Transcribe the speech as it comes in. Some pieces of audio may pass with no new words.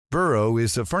Burrow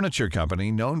is a furniture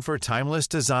company known for timeless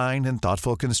design and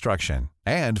thoughtful construction,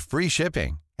 and free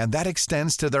shipping, and that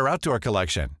extends to their outdoor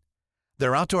collection.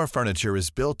 Their outdoor furniture is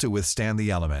built to withstand the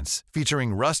elements,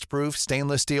 featuring rust-proof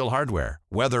stainless steel hardware,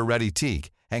 weather-ready teak,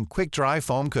 and quick-dry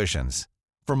foam cushions.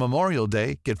 For Memorial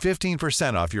Day, get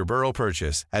 15% off your Burrow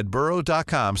purchase at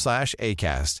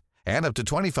burrow.com/ACAST and up to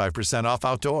 25% off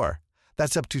outdoor.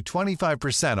 That's up to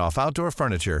 25% off outdoor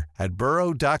furniture at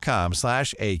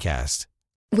burrow.com/ACAST.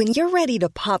 When you're ready to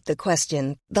pop the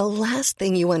question, the last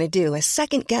thing you want to do is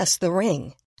second-guess the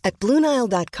ring. At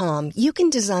BlueNile.com, you can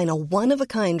design a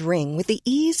one-of-a-kind ring with the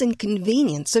ease and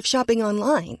convenience of shopping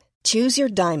online. Choose your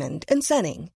diamond and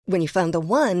setting. When you find the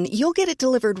one, you'll get it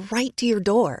delivered right to your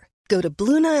door. Go to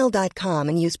BlueNile.com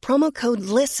and use promo code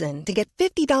LISTEN to get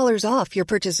 $50 off your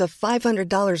purchase of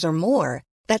 $500 or more.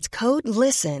 That's code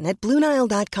LISTEN at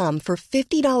BlueNile.com for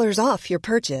 $50 off your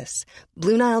purchase.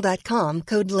 BlueNile.com,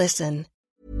 code LISTEN.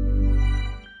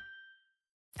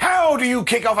 How do you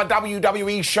kick off a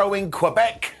WWE show in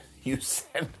Quebec? You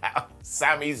send out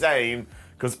Sami Zayn,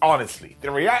 because honestly,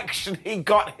 the reaction he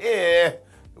got here,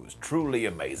 it was truly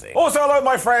amazing. Also, hello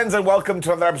my friends, and welcome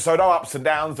to another episode of Ups and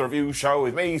Downs, the review show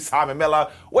with me, Simon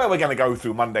Miller, where we're going to go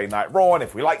through Monday Night Raw, and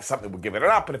if we like something, we'll give it an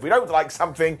up, and if we don't like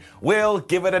something, we'll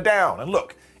give it a down. And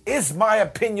look, is my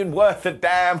opinion worth a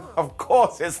damn? Of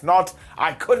course it's not.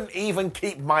 I couldn't even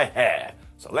keep my hair.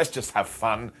 So let's just have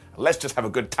fun, let's just have a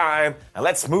good time, and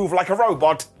let's move like a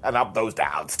robot and up those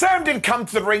downs. Sam did come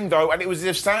to the ring though, and it was as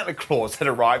if Santa Claus had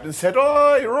arrived and said,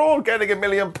 "Oh, you're all getting £1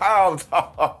 million. Ho,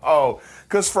 ho, ho."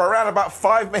 Because for around about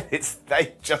 5 minutes,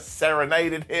 they just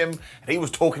serenaded him, and he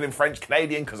was talking in French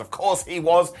Canadian, because of course he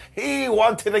was. He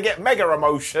wanted to get mega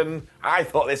emotion. I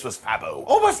thought this was fabo.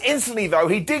 Almost instantly though,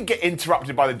 he did get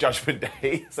interrupted by the Judgment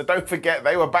Day, so don't forget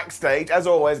they were backstage, as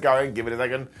always, going, give it a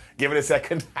second, give it a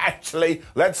second. Actually,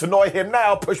 let's annoy him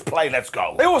now, push play, let's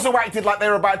go. They also acted like they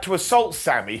were about to assault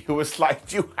Sammy, who was like,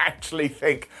 do you actually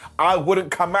think I wouldn't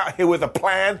come out here with a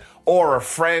plan or a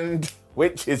friend?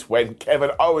 Which is when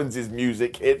Kevin Owens'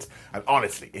 music hit. And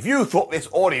honestly, if you thought this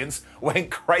audience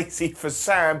went crazy for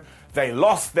Sam, they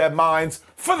lost their minds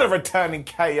for the returning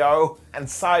KO, and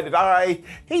sided eye,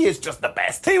 he is just the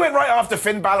best. He went right after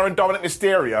Finn Balor and Dominic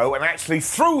Mysterio and actually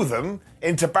threw them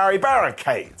into Barry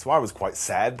Barricade. So I was quite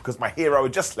sad because my hero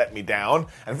had just let me down.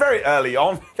 And very early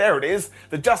on, there it is,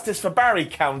 the Justice for Barry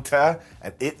counter,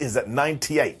 and it is at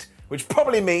 98. Which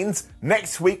probably means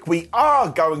next week we are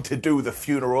going to do the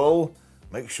funeral.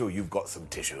 Make sure you've got some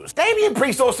tissues. Damian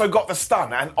Priest also got the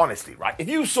stun, and honestly, right, if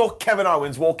you saw Kevin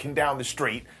Owens walking down the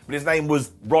street, but his name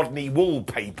was Rodney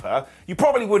Wallpaper, you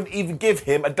probably wouldn't even give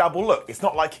him a double look. It's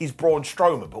not like he's Braun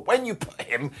Strowman, but when you put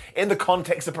him in the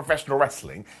context of professional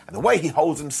wrestling, and the way he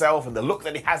holds himself, and the look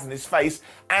that he has in his face,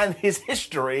 and his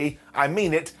history, I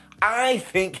mean it, I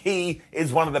think he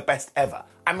is one of the best ever.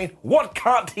 I mean, what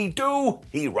can't he do?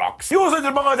 He rocks. He also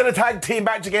demanded a tag team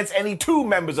match against any two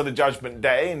members of the Judgment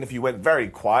Day, and if you went very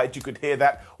quiet, you could hear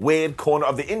that weird corner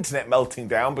of the internet melting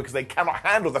down because they cannot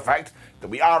handle the fact that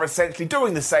we are essentially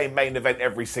doing the same main event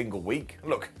every single week.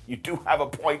 Look, you do have a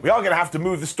point. We are going to have to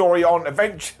move the story on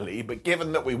eventually, but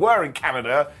given that we were in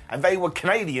Canada and they were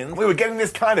Canadian, we were getting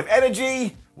this kind of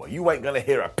energy. Well, you ain't going to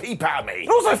hear a peep out of me. It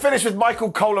also finished with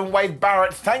Michael Cole and Wade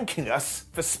Barrett thanking us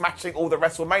for smashing all the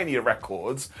WrestleMania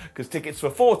records, because tickets for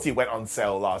 40 went on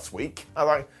sale last week. I'm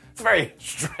like, it's a very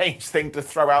strange thing to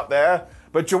throw out there,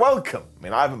 but you're welcome. I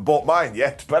mean, I haven't bought mine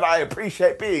yet, but I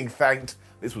appreciate being thanked.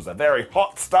 This was a very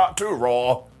hot start to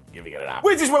Raw. Giving it up.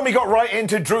 Which is when we got right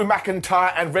into Drew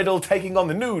McIntyre and Riddle taking on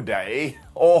the New Day,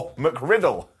 or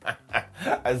McRiddle,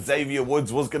 as Xavier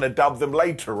Woods was going to dub them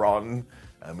later on.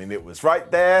 I mean, it was right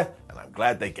there, and I'm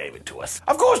glad they gave it to us.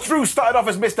 Of course, Drew started off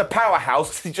as Mr.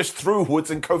 Powerhouse. He just threw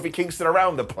Woods and Kofi Kingston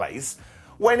around the place.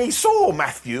 When he saw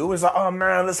Matthew, he was like, oh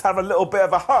man, let's have a little bit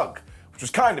of a hug. Which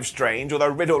was kind of strange, although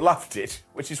Riddle loved it,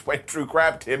 which is when Drew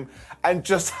grabbed him and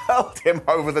just held him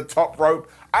over the top rope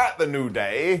at the New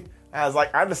Day. I was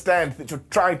like, I understand that you're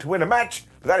trying to win a match,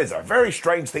 but that is a very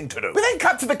strange thing to do. We then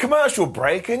cut to the commercial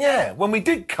break, and yeah, when we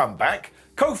did come back,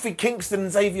 Kofi Kingston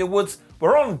and Xavier Woods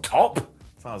were on top.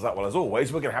 So I was like, well, as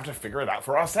always, we're going to have to figure it out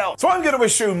for ourselves. So I'm going to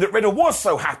assume that Riddle was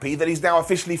so happy that he's now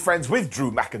officially friends with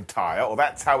Drew McIntyre, or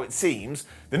that's how it seems.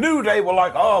 The New Day were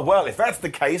like, oh, well, if that's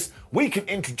the case, we can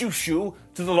introduce you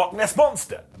to the Loch Ness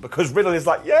Monster. Because Riddle is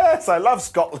like, yes, I love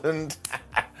Scotland.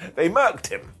 They murked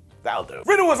him. That'll do.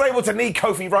 Riddle was able to knee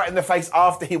Kofi right in the face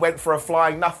after he went for a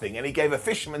flying nothing, and he gave a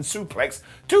fisherman suplex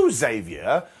to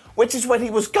Xavier, which is when he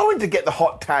was going to get the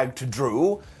hot tag to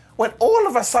Drew, when all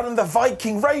of a sudden the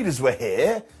Viking Raiders were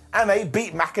here, and they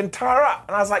beat McIntyre up.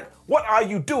 And I was like, what are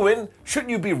you doing? Shouldn't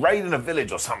you be raiding a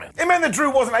village or something? It meant that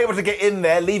Drew wasn't able to get in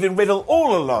there, leaving Riddle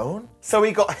all alone. So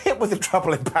he got hit with the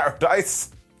Trouble in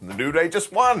Paradise, and the New Day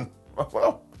just won.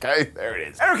 Well, okay, there it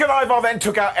is. Eric and Ivar then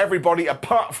took out everybody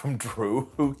apart from Drew,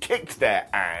 who kicked their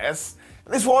ass.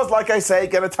 And this was, like I say,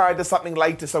 going to tie into something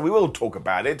later, so we will talk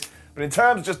about it. But in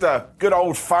terms of just a good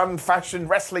old fun-fashion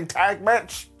wrestling tag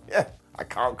match, yeah, I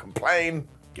can't complain.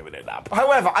 Giving it up.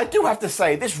 However, I do have to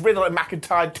say, this Riddle and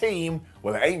McIntyre team,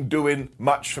 well, they ain't doing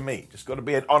much for me. Just got to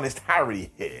be an honest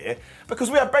Harry here, because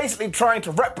we are basically trying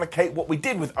to replicate what we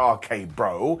did with RK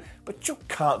Bro, but you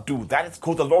can't do that. It's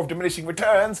called the Law of Diminishing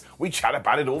Returns. We chat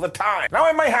about it all the time. Now,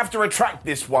 I may have to retract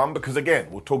this one, because again,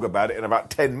 we'll talk about it in about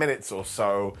 10 minutes or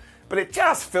so, but it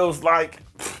just feels like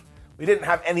we didn't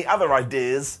have any other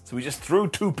ideas, so we just threw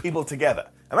two people together.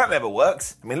 And that never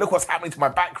works. I mean, look what's happening to my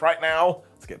back right now.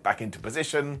 Let's get back into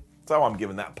position. So I'm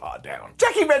giving that part down.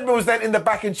 Jackie Redmond was then in the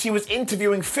back and she was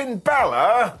interviewing Finn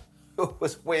Balor, who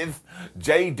was with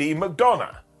JD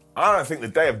McDonough. I don't think the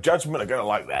Day of Judgment are going to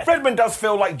like that. Redmond does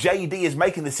feel like JD is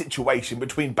making the situation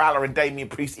between Balor and Damian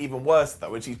Priest even worse,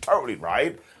 though, and she's totally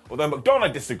right. Although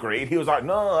McDonough disagreed, he was like,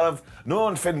 no, I've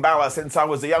known Finn Balor since I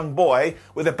was a young boy.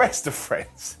 We're the best of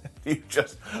friends. If you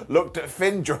just looked at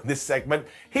Finn during this segment,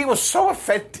 he was so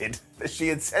offended that she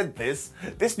had said this.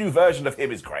 This new version of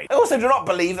him is great. I also do not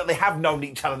believe that they have known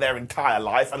each other their entire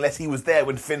life, unless he was there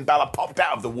when Finn Balor popped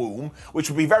out of the womb, which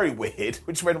would be very weird,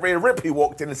 which when Rhea Ripley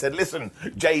walked in and said, listen,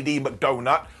 JD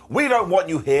McDonough, we don't want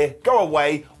you here. Go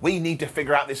away. We need to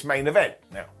figure out this main event.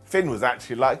 Now, Finn was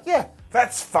actually like, yeah,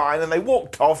 that's fine, and they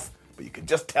walked off, but you can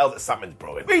just tell that something's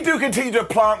brewing. We do continue to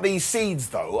plant these seeds,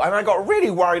 though, and I got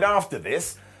really worried after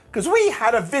this, because we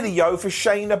had a video for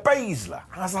Shayna Baszler.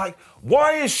 And I was like,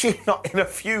 why is she not in a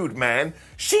feud, man?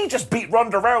 She just beat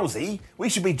Ronda Rousey. We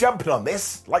should be jumping on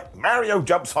this like Mario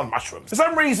jumps on mushrooms. For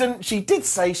some reason, she did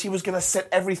say she was going to set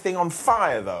everything on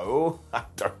fire, though. I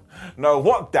don't know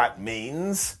what that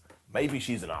means. Maybe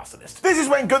she's an arsonist. This is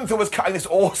when Gunther was cutting this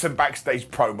awesome backstage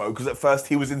promo, because at first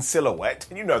he was in silhouette,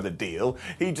 and you know the deal.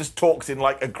 He just talks in,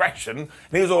 like, aggression, and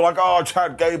he was all like, oh,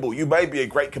 Chad Gable, you may be a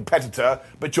great competitor,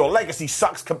 but your legacy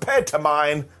sucks compared to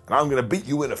mine, and I'm going to beat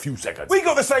you in a few seconds. We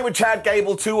got the same with Chad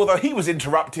Gable too, although he was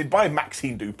interrupted by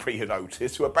Maxine Dupree and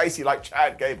Otis, who are basically like,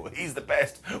 Chad Gable, he's the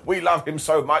best. We love him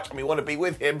so much, and we want to be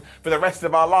with him for the rest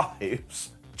of our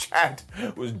lives. Chad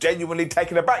was genuinely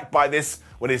taken aback by this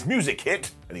when his music hit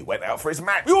and he went out for his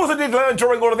match. We also did learn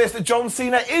during all of this that John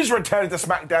Cena is returning to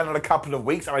SmackDown in a couple of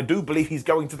weeks, and I do believe he's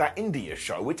going to that India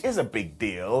show, which is a big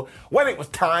deal, when it was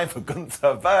time for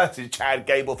Gunther versus Chad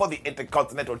Gable for the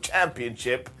Intercontinental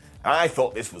Championship. I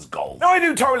thought this was gold. Now, I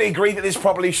do totally agree that this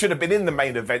probably should have been in the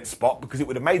main event spot, because it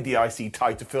would have made the IC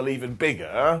title feel even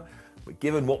bigger. But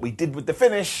given what we did with the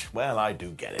finish, well, I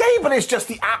do get it. Gable is just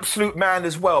the absolute man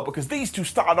as well, because these two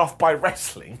started off by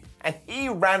wrestling, and he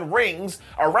ran rings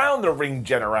around the ring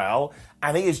general,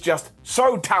 and he is just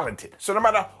so talented. So no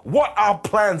matter what our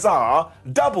plans are,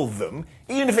 double them,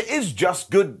 even if it is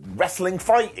just good wrestling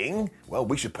fighting, well,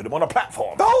 we should put him on a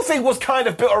platform. The whole thing was kind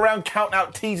of built around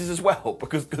count-out teasers as well,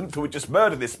 because Gunther would just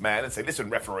murder this man and say, listen,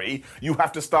 referee, you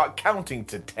have to start counting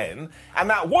to 10, and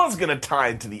that was going to tie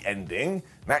into the ending.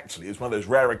 And actually, it was one of those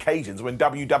rare occasions when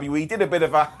WWE did a bit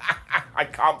of a, I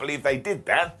can't believe they did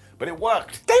that, but it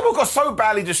worked. Gable got so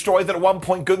badly destroyed that at one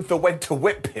point Gunther went to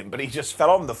whip him, but he just fell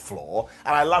on the floor,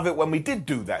 and I love it when we did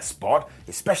do that spot,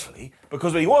 especially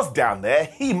because when he was down there,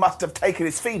 he must have taken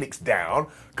his Phoenix down,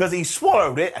 because he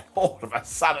swallowed it, and all of a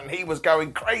sudden he was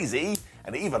going crazy,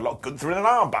 and he even locked Gunther in an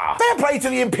armbar. Fair play to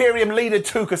the Imperium leader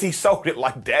too, because he sold it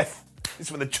like death. This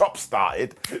is when the chop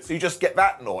started, so you just get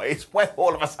that noise when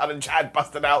all of a sudden Chad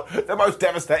busted out the most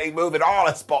devastating move in all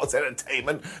of sports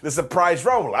entertainment, the surprise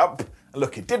roll-up.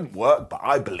 Look, it didn't work, but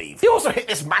I believe. He also hit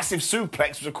this massive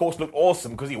suplex, which of course looked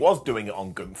awesome because he was doing it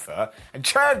on Gunther. And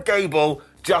Chad Gable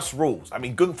just rules. I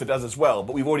mean, Gunther does as well,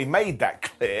 but we've already made that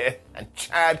clear. And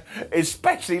Chad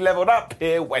especially leveled up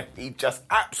here when he just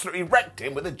absolutely wrecked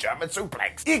him with a German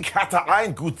suplex. Ich hatte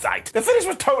eine gute Zeit. The finish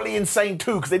was totally insane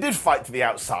too, because they did fight to the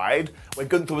outside when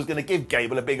Gunther was going to give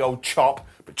Gable a big old chop.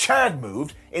 But Chad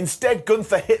moved. Instead,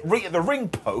 Gunther hit Rhea at the ring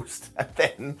post. And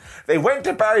then they went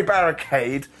to Barry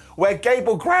Barricade, where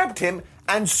Gable grabbed him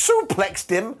and suplexed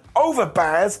him over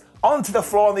Baz onto the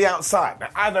floor on the outside. Now,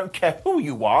 I don't care who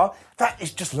you are, that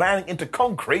is just landing into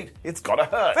concrete. It's gotta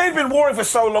hurt. They'd been warring for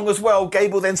so long as well,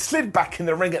 Gable then slid back in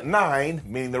the ring at 9,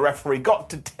 meaning the referee got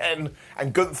to 10,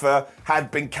 and Gunther had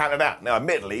been counted out. Now,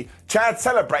 admittedly, Chad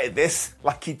celebrated this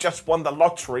like he just won the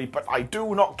lottery, but I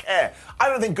do not care. I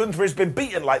don't think Gunther has been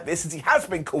beaten like this since he has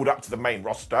been called up to the main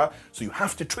roster, so you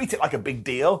have to treat it like a big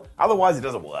deal, otherwise it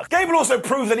doesn't work. Gable also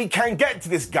proved that he can get to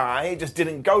this guy, it just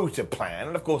didn't go to plan,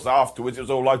 and of course afterwards it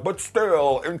was all like, but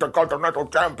still, Intercontinental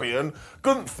Champion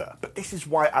Gunther. But this is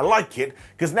why I like it,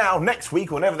 because now, next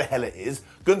week, whenever the hell it is,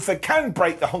 Gunther can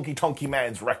break the Honky Tonky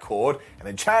Man's record, and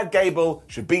then Chad Gable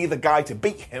should be the guy to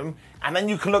beat him, and then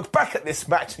you can look back at this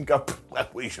match and go, well,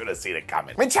 we should have seen it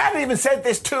coming. I mean, Chad even said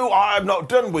this too, I'm not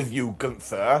done with you,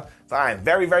 Gunther. So I am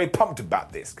very, very pumped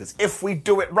about this, because if we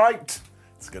do it right,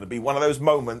 it's going to be one of those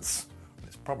moments.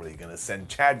 It's probably going to send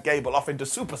Chad Gable off into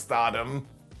superstardom.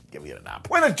 Give me it up.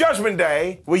 When it's Judgment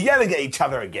Day, we're yelling at each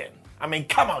other again. I mean,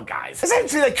 come on, guys.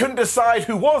 Essentially, they couldn't decide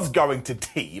who was going to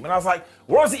team, and I was like,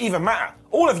 what does it even matter?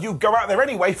 All of you go out there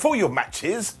anyway for your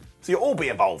matches, so you'll all be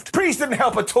involved. Priest didn't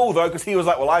help at all, though, because he was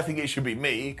like, well, I think it should be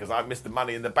me, because I missed the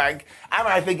Money in the Bank, and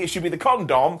I think it should be the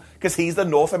Condom, because he's the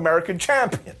North American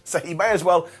champion. So he may as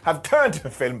well have turned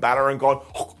to Finn Balor and gone,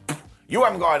 oh, you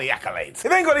haven't got any accolades. It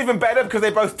then got even better because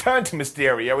they both turned to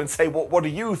Mysterio and say, what do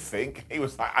you think? He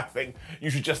was like, I think you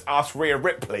should just ask Rhea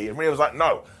Ripley. And Rhea was like,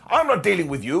 no, I'm not dealing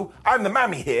with you. I'm the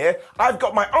mammy here. I've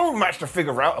got my own match to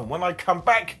figure out. And when I come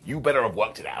back, you better have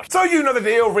worked it out. So you know the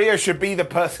deal. Rhea should be the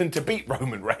person to beat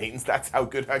Roman Reigns. That's how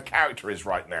good her character is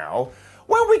right now.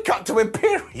 Well, we cut to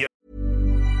Imperium.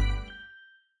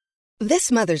 This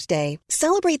Mother's Day,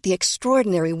 celebrate the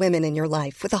extraordinary women in your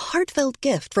life with a heartfelt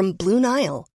gift from Blue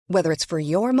Nile. Whether it's for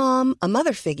your mom, a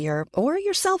mother figure, or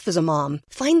yourself as a mom,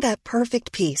 find that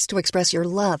perfect piece to express your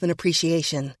love and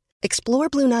appreciation. Explore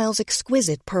Blue Nile's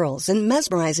exquisite pearls and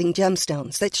mesmerizing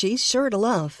gemstones that she's sure to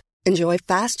love. Enjoy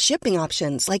fast shipping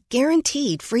options like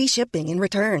guaranteed free shipping and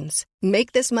returns.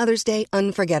 Make this Mother's Day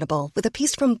unforgettable with a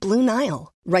piece from Blue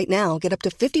Nile. Right now, get up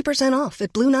to 50% off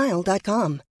at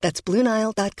BlueNile.com. That's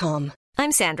BlueNile.com.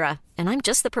 I'm Sandra, and I'm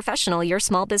just the professional your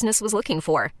small business was looking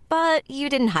for. But you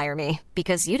didn't hire me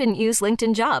because you didn't use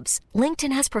LinkedIn Jobs.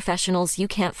 LinkedIn has professionals you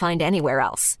can't find anywhere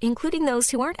else, including those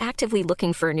who aren't actively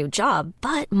looking for a new job,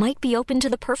 but might be open to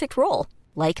the perfect role,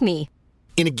 like me.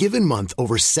 In a given month,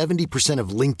 over 70% of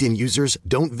LinkedIn users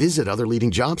don't visit other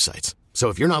leading job sites. So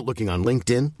if you're not looking on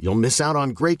LinkedIn, you'll miss out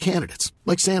on great candidates,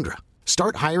 like Sandra.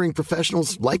 Start hiring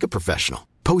professionals like a professional.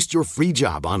 Post your free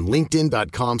job on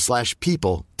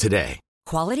linkedin.com/people today.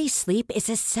 Quality sleep is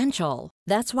essential.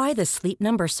 That's why the Sleep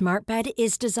Number Smart Bed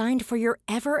is designed for your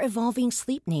ever-evolving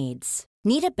sleep needs.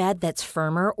 Need a bed that's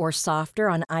firmer or softer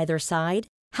on either side?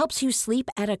 Helps you sleep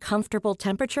at a comfortable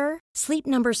temperature? Sleep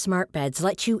Number Smart Beds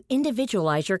let you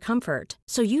individualize your comfort,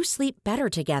 so you sleep better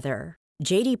together.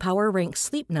 J.D. Power ranks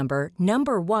Sleep Number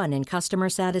number 1 in customer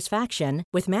satisfaction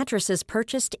with mattresses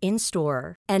purchased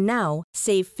in-store. And now,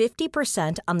 save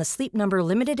 50% on the Sleep Number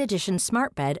Limited Edition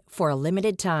Smart Bed for a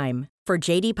limited time. For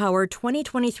J.D. Power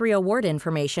 2023 award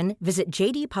information, visit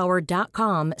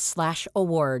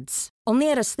jdpower.com/awards.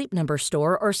 Only at a Sleep Number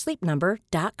store or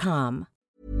sleepnumber.com.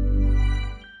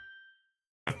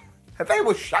 They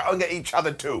were shouting at each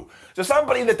other too. So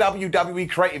somebody in the WWE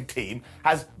creative team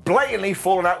has blatantly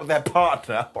fallen out with their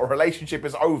partner, or relationship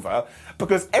is over,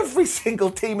 because every single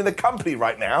team in the company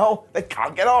right now, they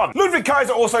can't get on. Ludwig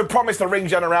Kaiser also promised the Ring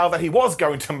General that he was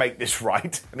going to make this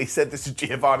right, and he said this to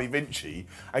Giovanni Vinci,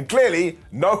 and clearly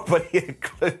nobody had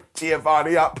clued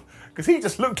Giovanni up, because he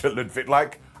just looked at Ludwig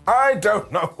like, I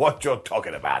don't know what you're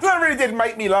talking about. So that really did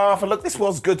make me laugh, and look, this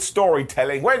was good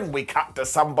storytelling when we cut to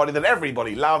somebody that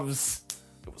everybody loves.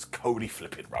 It was Cody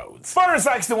flipping Rhodes. Byron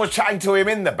Saxton was chatting to him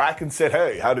in the back and said,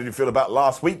 hey, how did you feel about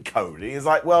last week, Cody? He's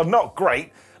like, well, not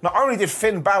great. Not only did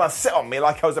Finn Balor sit on me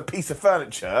like I was a piece of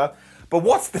furniture, but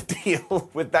what's the deal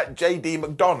with that JD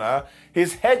McDonough?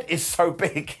 His head is so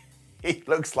big, he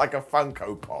looks like a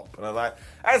Funko Pop. And I'm like,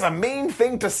 that's a mean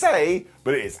thing to say,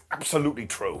 but it is absolutely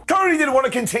true. Cody didn't want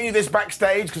to continue this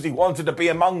backstage because he wanted to be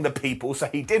among the people, so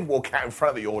he did walk out in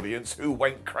front of the audience, who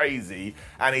went crazy,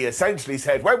 and he essentially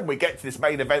said, when we get to this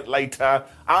main event later,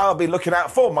 I'll be looking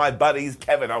out for my buddies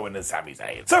Kevin Owens and Sami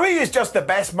Zayn. So he is just the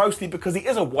best, mostly because he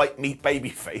is a white meat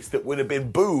babyface that would have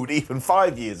been booed even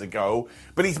 5 years ago,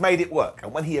 but he's made it work,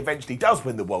 and when he eventually does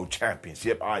win the World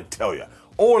Championship, I tell you,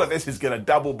 all of this is going to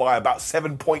double by about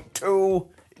 7.2.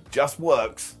 It just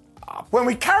works. When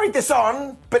we carried this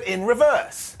on, but in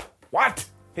reverse. What?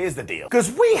 here's the deal.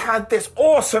 Because we had this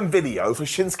awesome video for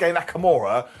Shinsuke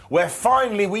Nakamura where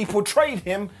finally we portrayed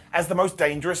him as the most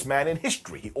dangerous man in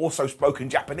history. He also spoke in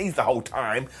Japanese the whole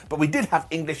time, but we did have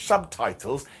English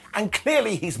subtitles, and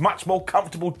clearly he's much more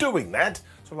comfortable doing that.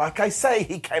 So like I say,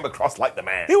 he came across like the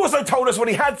man. He also told us what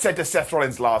he had said to Seth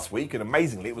Rollins last week, and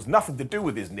amazingly, it was nothing to do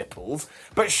with his nipples.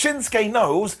 But Shinsuke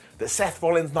knows that Seth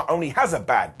Rollins not only has a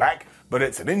bad back, but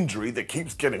it's an injury that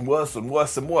keeps getting worse and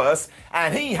worse and worse,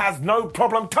 and he has no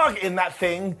problem targeting that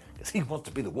thing because he wants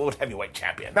to be the World Heavyweight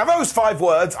Champion. Now, those 5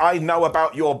 words, I know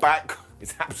about your back,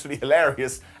 is absolutely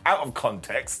hilarious out of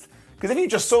context. Because if you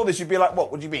just saw this, you'd be like,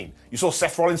 what do you mean? You saw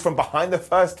Seth Rollins from behind the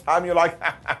first time, you're like,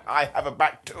 I have a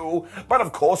back too. But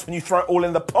of course, when you throw it all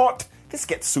in the pot, this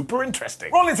gets super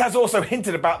interesting. Rollins has also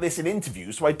hinted about this in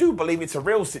interviews, so I do believe it's a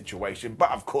real situation, but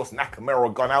of course Nakamura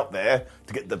had gone out there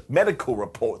to get the medical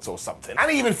reports or something. And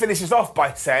he even finishes off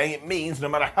by saying it means no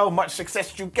matter how much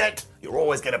success you get, you're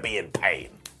always going to be in pain.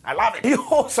 I love it. He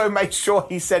also made sure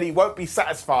he said he won't be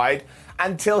satisfied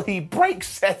until he breaks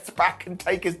Seth's back and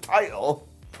take his title.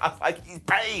 I was like, he's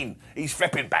pain. He's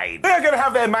flipping pain. They're going to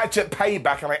have their match at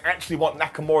Payback, and I actually want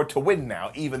Nakamura to win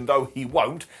now, even though he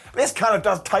won't. This kind of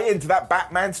does tie into that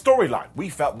Batman storyline. We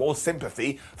felt more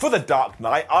sympathy for the Dark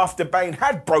Knight after Bane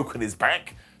had broken his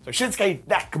back. So Shinsuke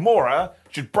Nakamura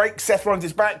should break Seth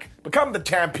Rollins' back, become the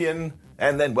champion,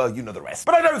 and then, well, you know the rest.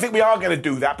 But I don't think we are going to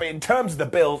do that, but in terms of the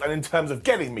build and in terms of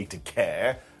getting me to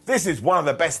care, this is one of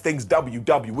the best things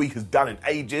WWE has done in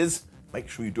ages. Make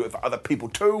sure you do it for other people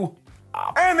too.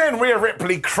 And then Rhea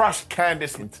Ripley crushed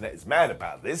Candice. The internet is mad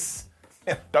about this.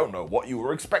 Don't know what you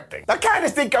were expecting. Now,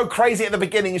 Candice did go crazy at the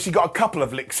beginning and she got a couple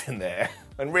of licks in there.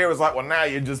 And Rhea was like, well, now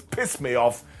you just pissed me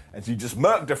off. And she just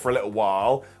murked her for a little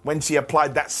while when she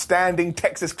applied that standing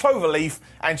Texas cloverleaf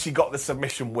and she got the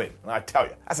submission win. And I tell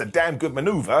you, that's a damn good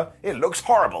maneuver. It looks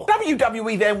horrible.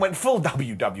 WWE then went full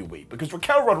WWE because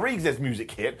Raquel Rodriguez's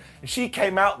music hit and she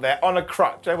came out there on a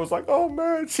crutch. I was like, oh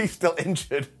man, she's still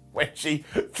injured. When she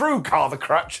threw Carl the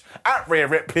crutch at Rhea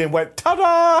Ripley and went,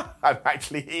 ta-da, I'm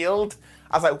actually healed.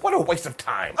 I was like, what a waste of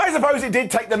time. I suppose it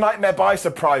did take the Nightmare by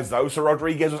surprise though, so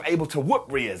Rodriguez was able to whoop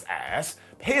Rhea's ass.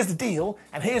 But here's the deal,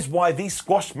 and here's why these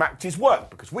squash matches work,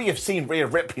 because we have seen Rhea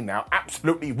Ripley now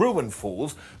absolutely ruin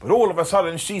fools, but all of a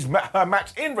sudden she's met her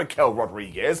match in Raquel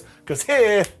Rodriguez, because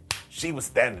here, she was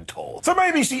standing tall. So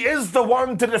maybe she is the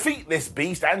one to defeat this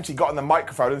beast, and she got on the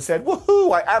microphone and said,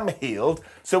 woohoo, I am healed,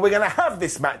 so we're going to have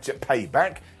this match at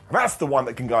Payback, and that's the one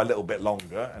that can go a little bit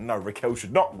longer, and no, Raquel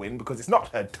should not win because it's not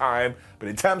her time, but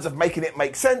in terms of making it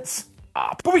make sense,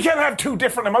 up. But we can't have two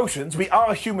different emotions, we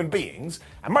are human beings,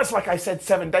 and much like I said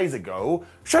 7 days ago,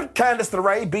 should Candice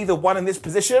LeRae be the one in this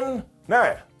position?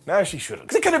 No, she shouldn't.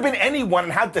 Because it could have been anyone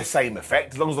and had the same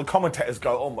effect, as long as the commentators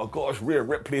go, oh my gosh, Rhea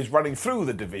Ripley is running through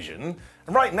the division.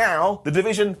 And right now, the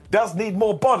division does need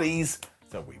more bodies,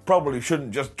 so we probably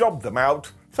shouldn't just job them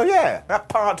out. So yeah, that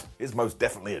part is most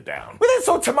definitely a down. We then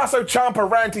saw Tommaso Ciampa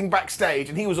ranting backstage,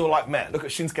 and he was all like, man, look at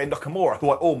Shinsuke Nakamura,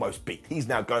 who I almost beat. He's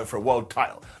now going for a world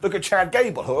title. Look at Chad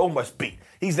Gable, who I almost beat.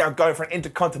 He's now going for an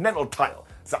Intercontinental title.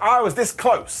 So I was this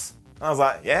close. I was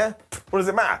like, yeah? What does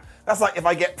it matter? That's like if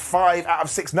I get 5 out of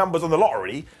 6 numbers on the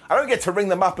lottery, I don't get to ring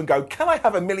them up and go, can I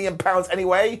have £1 million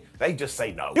anyway? They just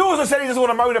say no. He also said he doesn't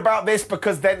want to moan about this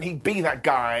because then he'd be that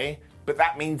guy, but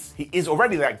that means he is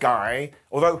already that guy,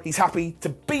 although he's happy to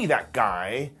be that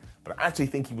guy, but I actually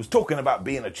think he was talking about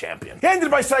being a champion. He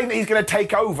ended by saying that he's going to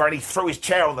take over, and he threw his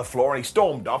chair on the floor and he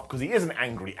stormed off because he is an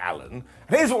angry Alan.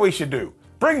 And here's what we should do.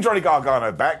 Bring Johnny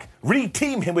Gargano back,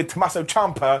 re-team him with Tommaso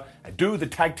Ciampa, and do the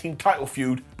tag team title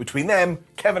feud between them,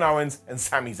 Kevin Owens and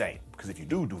Sami Zayn. Because if you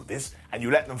do this, and you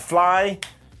let them fly,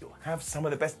 you'll have some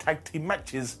of the best tag team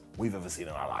matches we've ever seen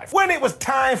in our life. When it was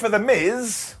time for The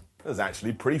Miz, it was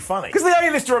actually pretty funny. Because the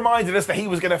A-lister reminded us that he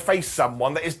was going to face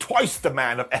someone that is twice the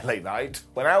man of LA Knight,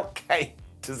 when out came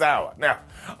Tozawa. Now,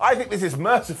 I think this is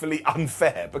mercifully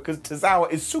unfair, because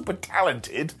Tozawa is super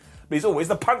talented, but he's always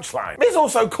the punchline. Miz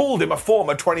also called him a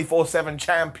former 24/7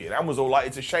 champion and was all like,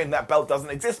 it's a shame that belt doesn't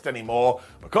exist anymore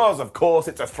because, of course,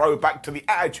 it's a throwback to the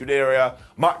Attitude Era,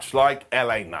 much like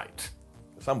LA Knight.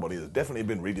 Somebody has definitely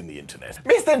been reading the internet.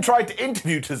 Miz then tried to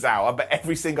interview Tozawa, but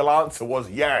every single answer was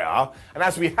yeah, and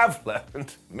as we have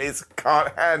learned, Miz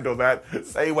can't handle that,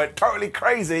 so he went totally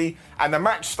crazy, and the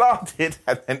match started,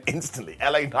 and then instantly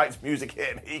LA Knight's music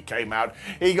hit and he came out.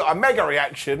 He got a mega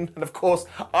reaction, and of course,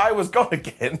 I was gone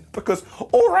again, because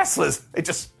all wrestlers, they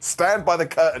just stand by the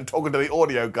curtain talking to the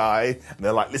audio guy, and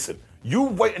they're like, listen, you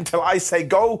wait until I say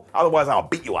go, otherwise I'll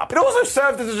beat you up. It also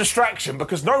served as a distraction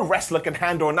because no wrestler can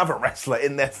handle another wrestler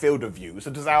in their field of view, so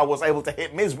Tozawa was able to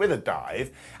hit Miz with a dive,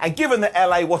 and given that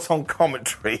LA was on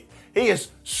commentary, He is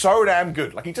so damn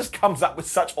good. Like, he just comes up with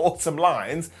such awesome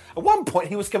lines. At one point,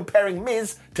 he was comparing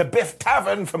Miz to Biff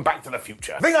Tannen from Back to the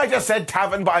Future. I think I just said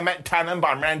Tannen, but I meant Tannen, but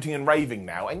I'm ranting and raving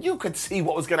now. And you could see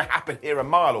what was going to happen here a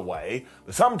mile away.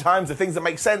 But sometimes the things that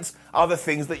make sense are the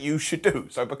things that you should do.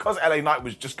 So because LA Knight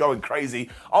was just going crazy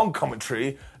on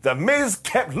commentary, The Miz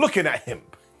kept looking at him.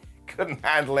 Couldn't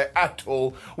handle it at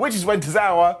all, which is when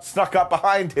Tozawa snuck up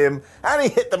behind him and he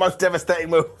hit the most devastating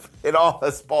move in all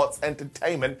the sports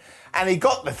entertainment, and he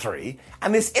got the 3,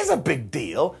 and this is a big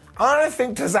deal. I don't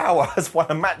think Tozawa has won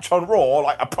a match on Raw,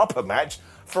 like a proper match,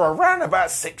 for around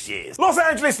about 6 years. Los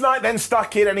Angeles Knight then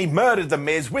stuck in and he murdered The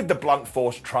Miz with the blunt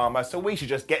force trauma, so we should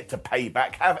just get to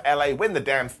payback, have LA win the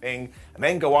damn thing, and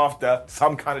then go after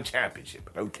some kind of championship.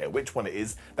 I don't care which one it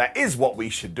is, that is what we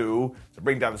should do. To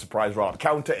bring down the surprise Raw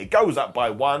counter, it goes up by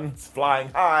 1, it's flying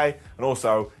high, and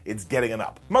also it's getting an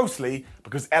up. Mostly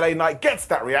because LA Knight gets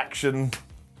that reaction.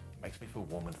 Makes me feel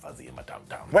warm and fuzzy in my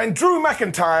dum-dum. When Drew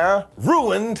McIntyre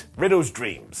ruined Riddle's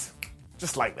dreams.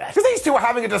 Just like that. Because these two were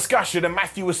having a discussion and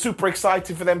Matthew was super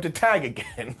excited for them to tag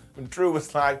again. And Drew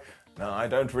was like, no, I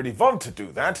don't really want to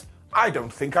do that. I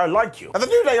don't think I like you. And the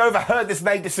New Day overheard this and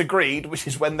they disagreed, which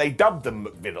is when they dubbed them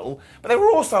McViddle. But they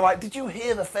were also like, did you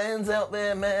hear the fans out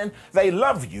there, man? They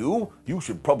love you. You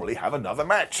should probably have another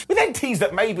match. We then teased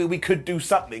that maybe we could do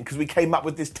something because we came up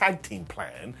with this tag team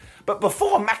plan. But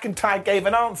before McIntyre gave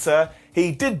an answer,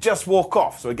 he did just walk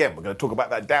off. So again, we're going to talk about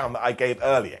that down that I gave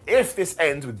earlier. If this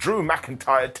ends with Drew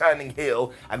McIntyre turning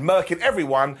heel and murking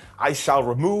everyone, I shall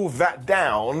remove that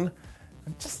down.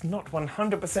 I'm just not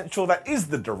 100% sure that is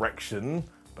the direction,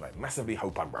 but I massively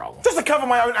hope I'm wrong. Just to cover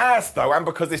my own ass though, and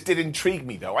because this did intrigue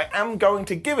me though, I am going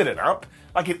to give it an up.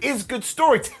 Like, it is good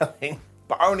storytelling,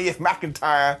 but only if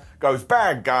McIntyre goes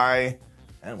bad guy.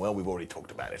 And well, we've already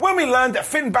talked about it. When we learned that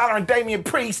Finn Balor and Damian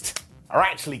Priest are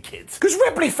actually kids. Because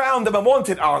Ripley found them and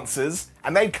wanted answers,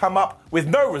 and they'd come up with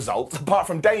no results, apart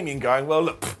from Damian going, well,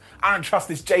 look, I don't trust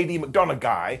this JD McDonough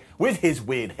guy with his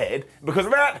weird head. Because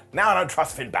of that, now I don't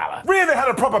trust Finn Balor. Rhea then had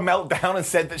a proper meltdown and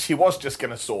said that she was just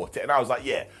going to sort it. And I was like,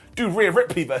 yeah, do Rhea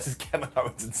Ripley versus Kevin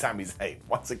Owens and Sami Zayn.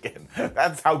 Once again,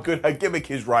 that's how good her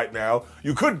gimmick is right now.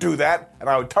 You could do that, and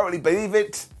I would totally believe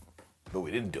it. But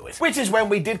we didn't do it. Which is when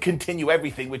we did continue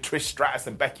everything with Trish Stratus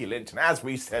and Becky Lynch. And as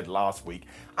we said last week,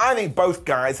 I think both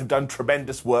guys have done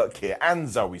tremendous work here, and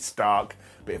Zoe Stark.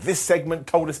 But if this segment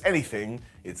told us anything,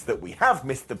 it's that we have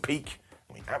missed the peak.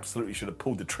 We absolutely should have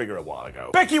pulled the trigger a while ago.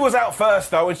 Becky was out first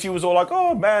though, and she was all like,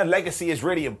 oh man, legacy is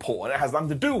really important. It has nothing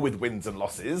to do with wins and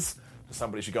losses.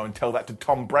 Somebody should go and tell that to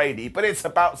Tom Brady. But it's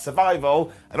about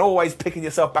survival and always picking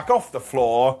yourself back off the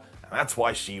floor. That's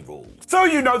why she ruled. So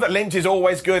you know that Lynch is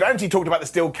always good, and she talked about the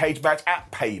steel cage match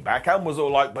at Payback and was all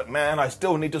like, but man, I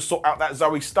still need to sort out that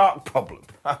Zoe Stark problem.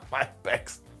 My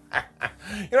Bex.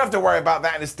 You don't have to worry about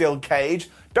that in a steel cage.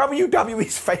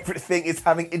 WWE's favourite thing is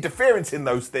having interference in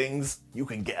those things. You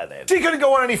can get her then. She couldn't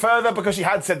go on any further because she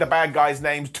had said the bad guys'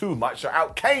 names too much, so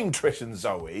out came Trish and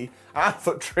Zoe. I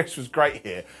thought Trish was great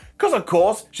here. Because, of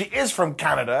course, she is from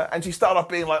Canada, and she started off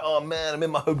being like, oh man, I'm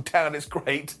in my hometown, it's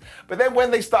great. But then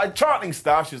when they started chanting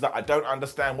stuff, she was like, I don't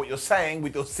understand what you're saying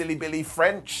with your silly Billy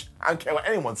French. I don't care what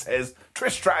anyone says.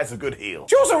 Trish Stratus is a good heel.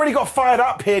 She also really got fired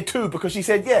up here too, because she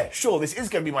said, yeah, sure, this is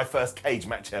going to be my first cage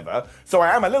match ever, so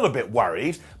I am a little bit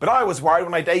worried, but I was worried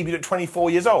when I debuted at 24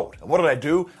 years old. And what did I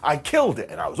do? I killed it,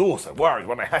 and I was also worried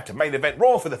when I had to main event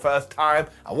Raw for the first time,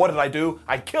 and what did I do?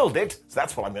 I killed it, so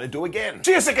that's what I'm going to do again.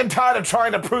 She is sick and tired of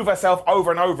trying to prove herself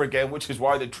over and over again, which is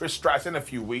why the Trish Stratus in a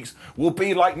few weeks will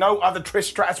be like no other Trish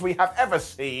Stratus we have ever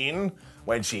seen,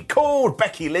 when she called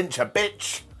Becky Lynch a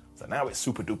bitch. So now it's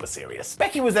super duper serious.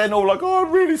 Becky was then all like, oh,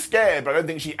 I'm really scared, but I don't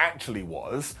think she actually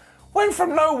was. When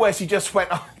from nowhere she just went,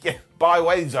 oh yeah, by the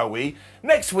way, Zoe,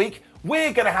 next week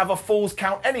we're going to have a Falls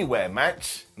Count Anywhere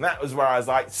match. And that was where I was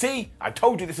like, see, I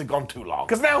told you this had gone too long.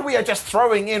 Because now we are just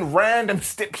throwing in random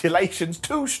stipulations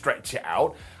to stretch it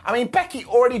out. I mean, Becky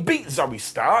already beat Zoe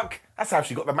Stark. That's how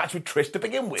she got the match with Trish to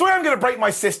begin with. So I am going to break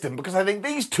my system because I think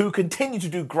these two continue to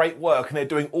do great work and they're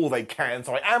doing all they can,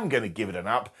 so I am going to give it an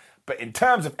up. But in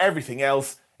terms of everything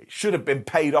else, it should have been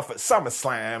paid off at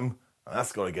SummerSlam, and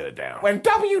that's got to get it down. When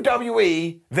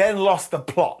WWE then lost the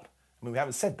plot. I mean, we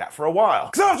haven't said that for a while.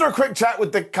 Because after a quick chat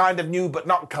with the kind of new but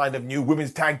not kind of new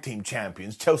women's tag team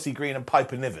champions, Chelsea Green and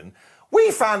Piper Niven, we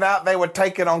found out they were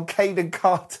taking on Kaden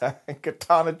Carter and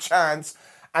Katana Chance,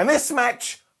 and this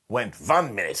match went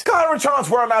 1 minute. Carter and Chance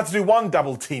were allowed to do one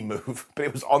double team move, but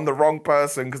it was on the wrong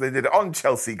person because they did it on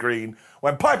Chelsea Green.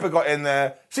 When Piper got in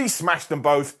there, she smashed them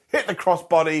both, hit the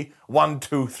crossbody, 1,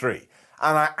 2, 3.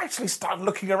 And I actually started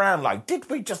looking around like, did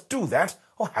we just do that?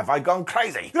 Or have I gone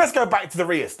crazy? Let's go back to the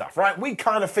Rhea stuff, right? We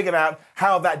kind of figured out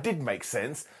how that did make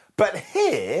sense. But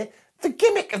here, the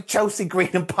gimmick of Chelsea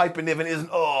Green and Piper Niven isn't,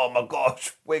 oh my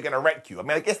gosh, we're going to wreck you. I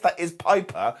mean, I guess that is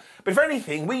Piper. But if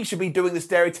anything, we should be doing the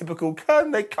stereotypical, can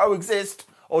they coexist?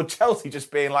 Or Chelsea just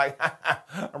being like,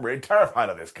 I'm really terrified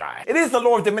of this guy. It is the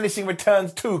law of diminishing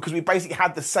returns too, because we basically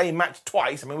had the same match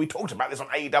twice. I mean, we talked about this on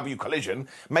AEW Collision.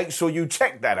 Make sure you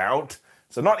check that out.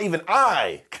 So not even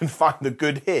I can find the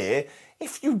good here.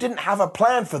 If you didn't have a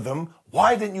plan for them,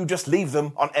 why didn't you just leave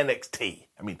them on NXT?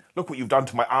 I mean, look what you've done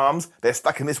to my arms. They're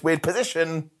stuck in this weird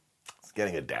position. It's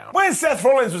getting it down. When Seth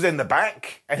Rollins was in the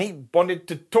back, and he wanted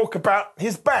to talk about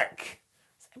his back,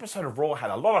 episode of Raw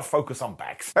had a lot of focus on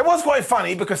backs. It was quite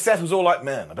funny because Seth was all like,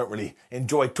 man, I don't really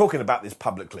enjoy talking about this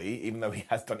publicly, even though he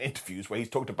has done interviews where he's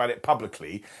talked about it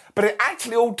publicly. But it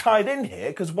actually all tied in here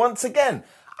because once again,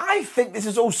 I think this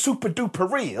is all super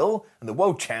duper real and the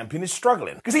world champion is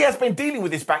struggling. Because he has been dealing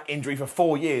with this back injury for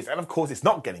 4 years and of course it's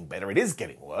not getting better, it is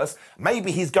getting worse.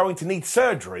 Maybe he's going to need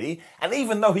surgery and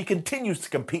even though he continues to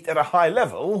compete at a high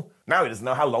level, now he doesn't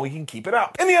know how long he can keep it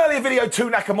up. In the earlier video too,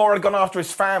 Nakamura had gone after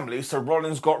his family, so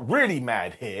Rollins got really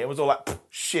mad here. It was all like,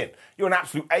 shit, you're an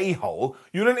absolute a-hole.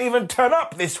 You didn't even turn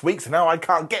up this week, so now I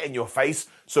can't get in your face.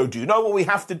 So do you know what we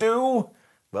have to do?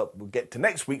 Well, we'll get to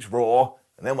next week's Raw,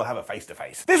 and then we'll have a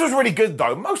face-to-face. This was really good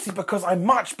though, mostly because I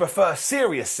much prefer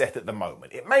serious Seth at the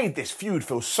moment. It made this feud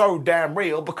feel so damn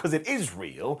real because it is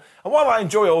real, and while I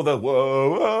enjoy all the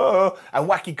whoa and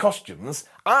wacky costumes,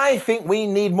 I think we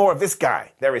need more of this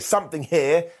guy. There is something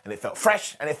here, and it felt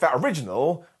fresh, and it felt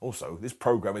original. Also, this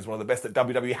program is one of the best that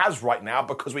WWE has right now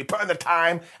because we put in the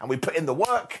time, and we put in the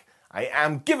work. I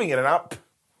am giving it an up.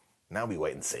 Now we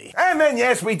wait and see. And then,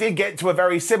 yes, we did get to a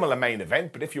very similar main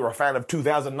event, but if you're a fan of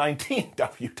 2019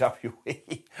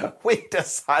 WWE, we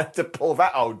decided to pull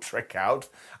that old trick out.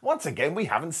 Once again, we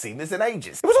haven't seen this in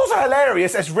ages. It was also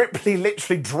hilarious as Ripley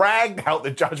literally dragged out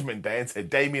the Judgment Day and said,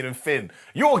 Damien and Finn,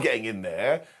 you're getting in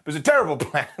there. It was a terrible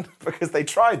plan because they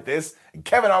tried this and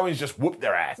Kevin Owens just whooped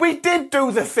their ass. We did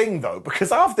do the thing though,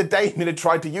 because after Damien had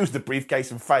tried to use the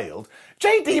briefcase and failed,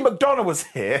 JD McDonough was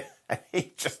here and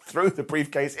he just threw the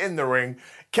briefcase in the ring.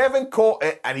 Kevin caught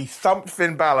it and he thumped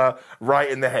Finn Balor right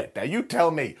in the head. Now you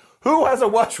tell me, who has a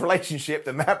worse relationship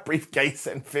than that briefcase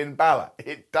and Finn Balor?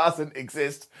 It doesn't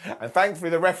exist. And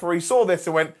thankfully the referee saw this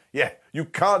and went, yeah, you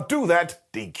can't do that,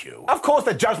 DQ. Of course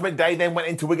the Judgment Day then went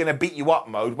into we're going to beat you up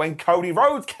mode when Cody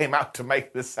Rhodes came out to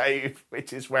make the save,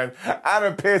 which is when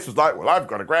Adam Pearce was like, well, I've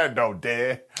got a grand old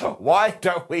dear. Why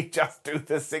don't we just do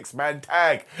the 6-man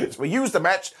tag? So we used the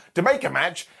match to make a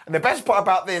match. And the best part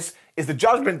about this is the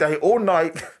Judgment Day all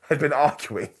night had been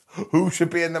arguing who should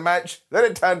be in the match. Then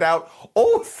it turned out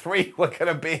all 3 were going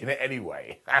to be in it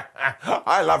anyway.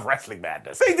 I love wrestling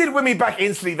madness. They did win me back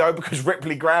instantly though because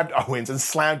Ripley grabbed Owens and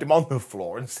slammed him on the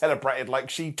floor and celebrated like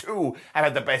she too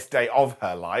had the best day of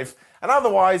her life. And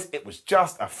otherwise, it was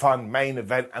just a fun main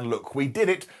event. And look, we did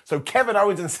it. So Kevin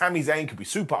Owens and Sami Zayn could be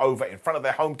super over in front of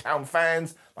their hometown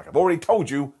fans. Like I've already told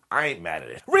you, I ain't mad at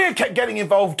it. Rhea kept getting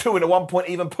involved too and at one point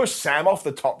even pushed Sam off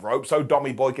the top rope so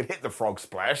Dommy Boy could hit the frog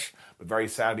splash. But very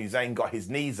sadly, Zayn got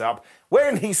his knees up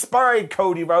when he spied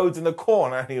Cody Rhodes in the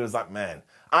corner. He was like, man,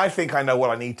 I think I know what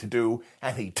I need to do.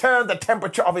 And he turned the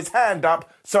temperature of his hand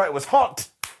up so it was hot.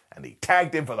 And he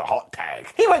tagged him for the hot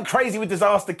tag. He went crazy with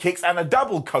disaster kicks and a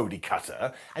double Cody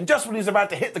cutter. And just when he was about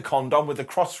to hit the condom with the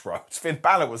crossroads, Finn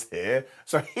Balor was here,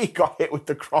 so he got hit with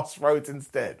the crossroads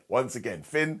instead. Once again,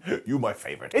 Finn, you my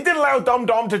favourite. It did allow Dom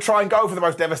Dom to try and go for the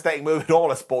most devastating move in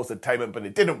all of sports entertainment, but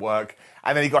it didn't work.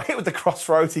 And then he got hit with the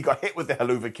crossroads, he got hit with the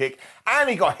haluva kick, and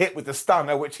he got hit with the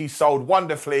stunner, which he sold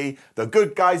wonderfully. The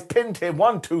good guys pinned him,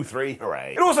 1, 2, 3,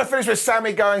 hooray. It also finished with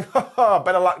Sammy going, ha ha,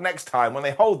 better luck next time when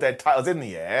they hold their titles in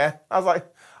the air. I was like,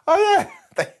 oh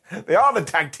yeah, they are the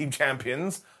tag team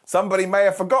champions. Somebody may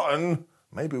have forgotten.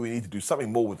 Maybe we need to do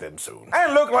something more with them soon.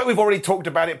 And look, like we've already talked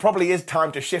about, it probably is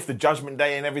time to shift the Judgment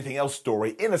Day and everything else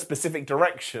story in a specific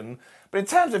direction. But in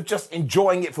terms of just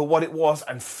enjoying it for what it was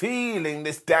and feeling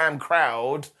this damn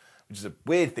crowd, which is a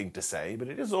weird thing to say, but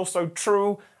it is also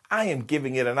true, I am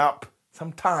giving it an up.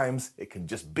 Sometimes it can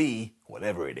just be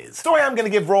whatever it is. So I am going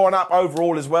to give Raw an up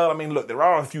overall as well. I mean, look, there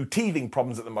are a few teething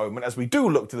problems at the moment as we do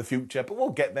look to the future, but we'll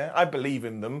get there. I believe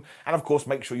in them. And of course,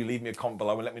 make sure you leave me a comment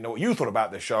below and let me know what you thought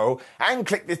about the show. And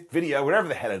click this video wherever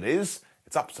the hell it is.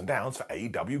 It's ups and downs for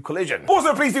AEW Collision.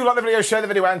 Also, please do like the video, share the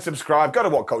video and subscribe. Go to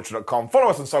whatculture.com, follow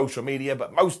us on social media,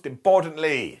 but most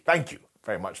importantly, thank you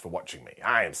very much for watching me.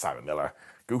 I am Simon Miller.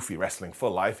 Goofy Wrestling for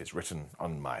Life is written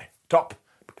on my top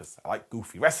because I like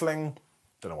goofy wrestling.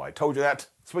 Don't know why I told you that.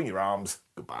 Swing your arms.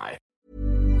 Goodbye.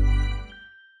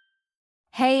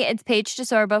 Hey, it's Paige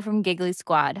DeSorbo from Giggly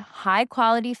Squad. High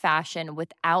quality fashion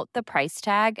without the price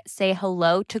tag. Say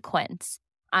hello to Quince.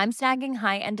 I'm snagging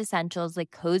high-end essentials like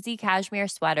cozy cashmere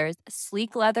sweaters,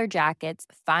 sleek leather jackets,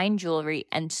 fine jewelry,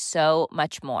 and so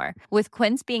much more. With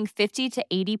Quince being 50 to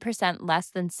 80% less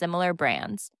than similar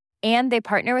brands. And they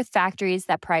partner with factories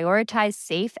that prioritize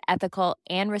safe, ethical,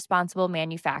 and responsible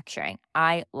manufacturing.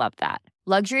 I love that.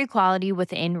 Luxury quality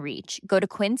within reach. Go to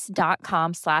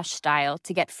quince.com/style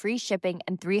to get free shipping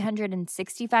and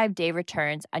 365-day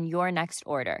returns on your next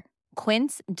order.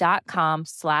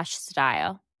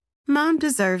 Quince.com/style. Mom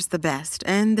deserves the best,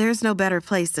 and there's no better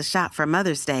place to shop for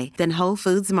Mother's Day than Whole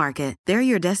Foods Market. They're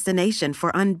your destination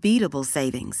for unbeatable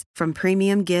savings, from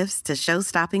premium gifts to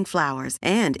show-stopping flowers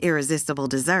and irresistible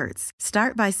desserts.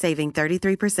 Start by saving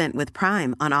 33% with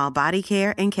Prime on all body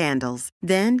care and candles.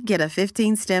 Then get a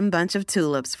 15-stem bunch of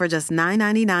tulips for just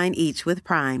 $9.99 each with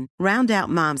Prime. Round out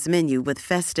Mom's menu with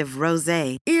festive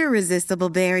rosé, irresistible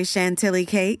berry chantilly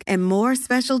cake, and more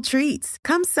special treats.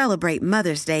 Come celebrate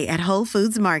Mother's Day at Whole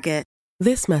Foods Market.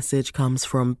 This message comes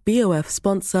from BOF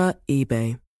sponsor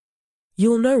eBay.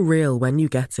 You'll know real when you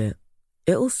get it.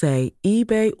 It'll say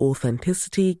eBay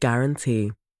Authenticity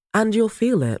Guarantee. And you'll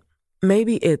feel it.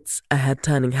 Maybe it's a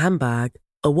head-turning handbag,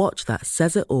 a watch that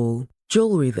says it all,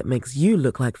 jewelry that makes you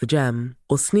look like the gem,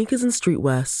 or sneakers and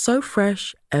streetwear so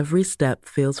fresh every step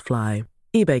feels fly.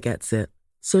 eBay gets it.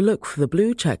 So look for the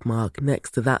blue check mark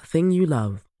next to that thing you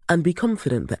love. And be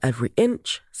confident that every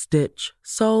inch, stitch,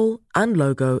 sole, and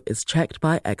logo is checked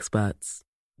by experts.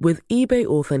 With eBay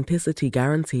Authenticity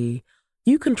Guarantee,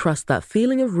 you can trust that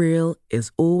feeling of real is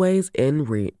always in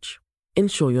reach.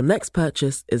 Ensure your next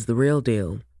purchase is the real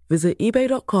deal. Visit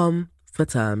eBay.com for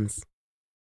terms.